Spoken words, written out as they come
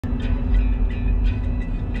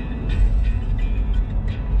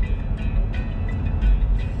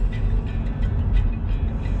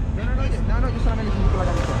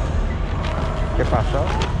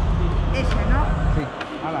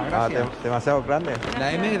gracias. Demasiado grande.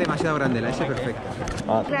 La M es demasiado grande, la S perfecta.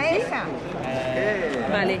 esa.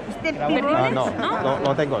 Vale.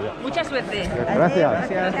 No tengo yo. Mucha suerte.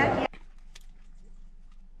 Gracias.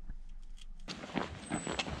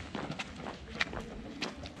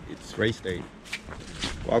 It's race day.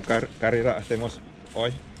 ¿Cuál carrera hacemos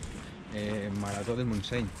hoy? Marató del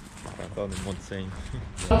Montseny. Marató del Montseny.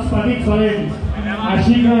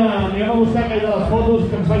 Així que anirem a buscar aquelles fotos,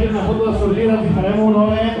 que ens facin una foto de sortida, i farem un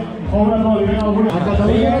obra com li diuen alguna. A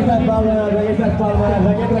Catalunya, aquestes palmes,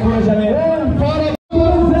 aquest reconeixement. Fora!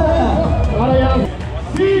 Ara ja...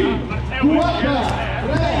 5, 4,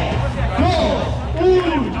 3, 2,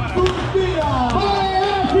 1, sortida!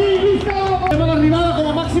 Ara sí, visca! Fem l'arribada com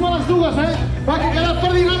a màxim a les dues, Va, que quedat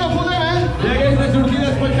per dinar no podem, I aquesta sortida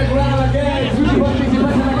espectacular d'aquests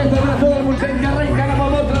participants en aquesta Marató del Montseny que arrenquen amb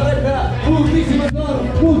el nostre repte. Moltíssima sort,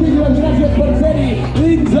 moltíssimes gràcies per ser-hi.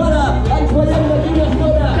 Fins ara, ens veiem d'aquí una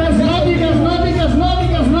estona. Que es noti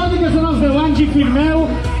que són els 10 anys i firmeu,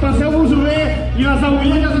 passeu-vos-ho bé i les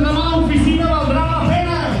aguilletes de demà a l'oficina valdrà la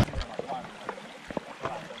pena.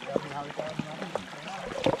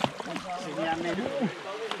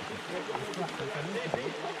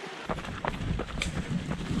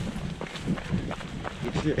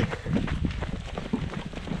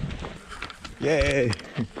 Yay!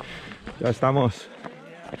 Ya estamos.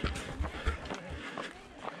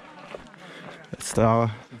 It's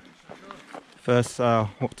our first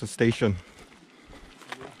water station.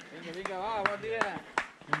 Venga, va, buen día.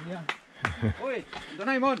 Uy,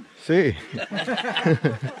 Donaimon. Sí.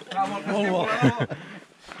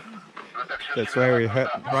 That's where we're at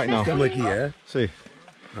right now. Estamos aquí, Sí.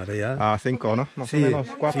 Ahora ya. A 5, ¿no? Más o menos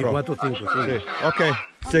 4. Sí, 4 o 5. Sí. Ok,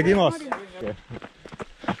 seguimos.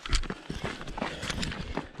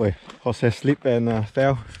 Pues Jose slipped and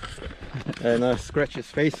fell and scratched his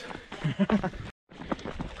face.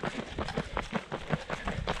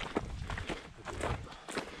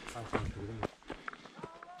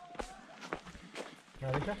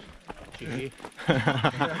 Sí.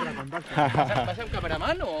 ¿Vas a un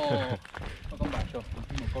cameraman o con vaso?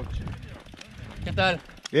 ¿Qué tal?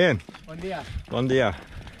 Bien. Buen día. Buen día.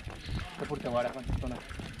 ¿Qué porteu ara? Quanta estona?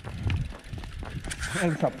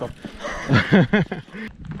 El laptop.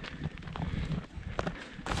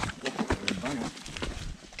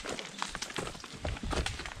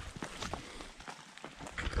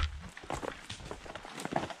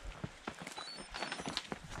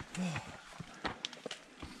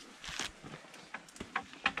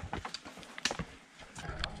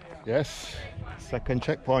 Yes, second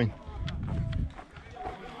checkpoint.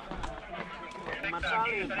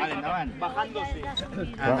 Vale, endavant. Bajándose.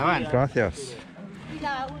 Gracias.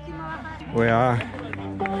 We are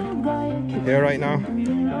here right now.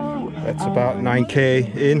 That's about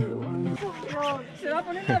 9k in. Se va a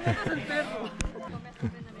poner las botas el perro.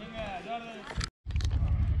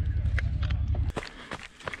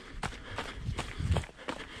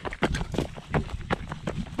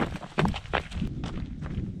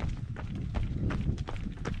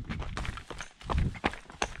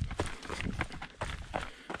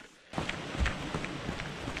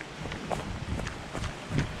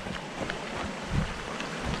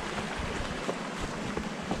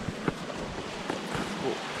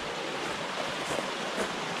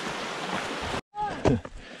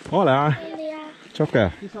 Hola.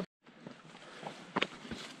 Choca.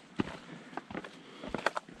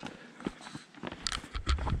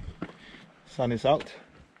 Sun is out.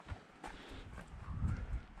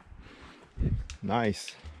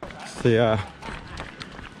 Nice. It's the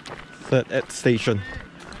third station.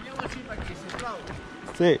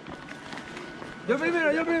 Sí. Yo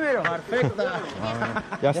primero. Perfecta.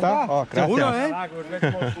 ¿Ya está? Oh, gracias. Seguro,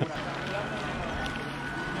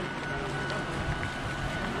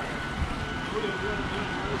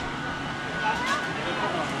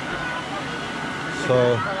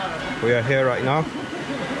 So we are here right now.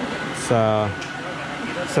 It's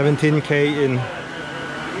 17k in,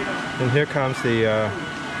 and here comes the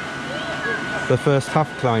first half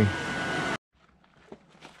climb.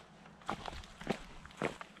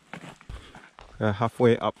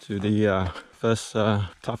 Halfway up to the first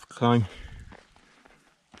tough climb.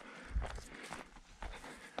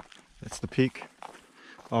 That's the peak.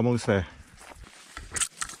 Almost there.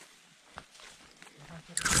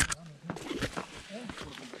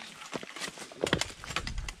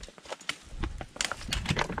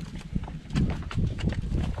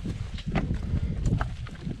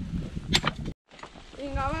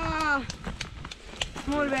 Vinga, va!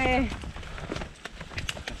 Molt bé.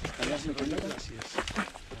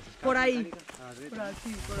 Por ahí.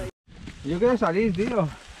 Yo quiero salir, tío.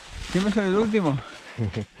 Siempre soy el último.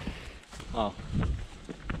 Oh.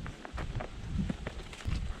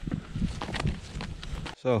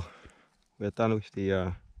 So we're done with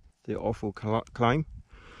the awful climb.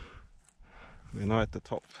 We're now at the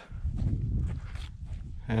top,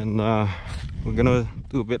 and we're gonna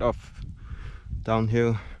do a bit of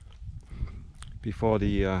downhill before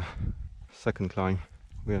the second climb.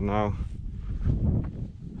 We are now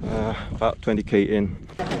about 20k in.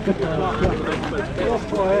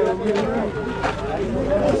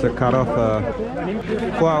 It's a cut-off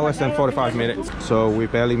 4 hours and 45 minutes, so we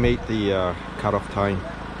barely made the cut-off time.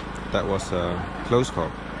 That was a close call.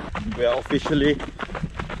 We are officially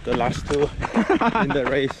the last two in the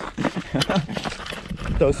race.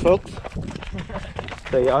 Those folks,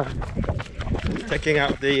 they are taking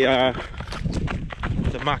out the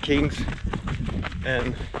markings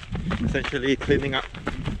and essentially cleaning up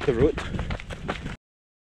the route.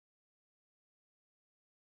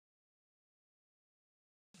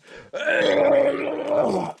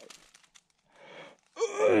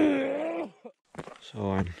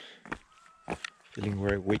 So I'm feeling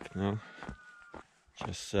very weak now,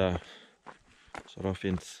 just sort of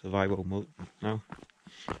in survival mode now,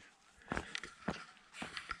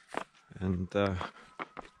 and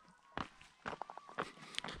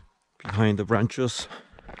behind the branches,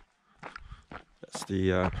 that's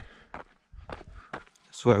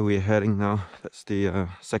where we're heading now. That's the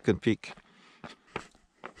second peak.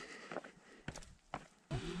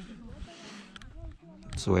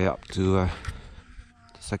 It's way up to the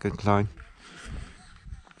second climb,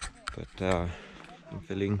 but I'm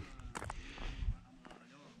feeling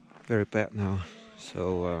very bad now,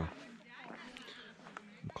 so I'm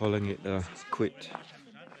calling it a quit.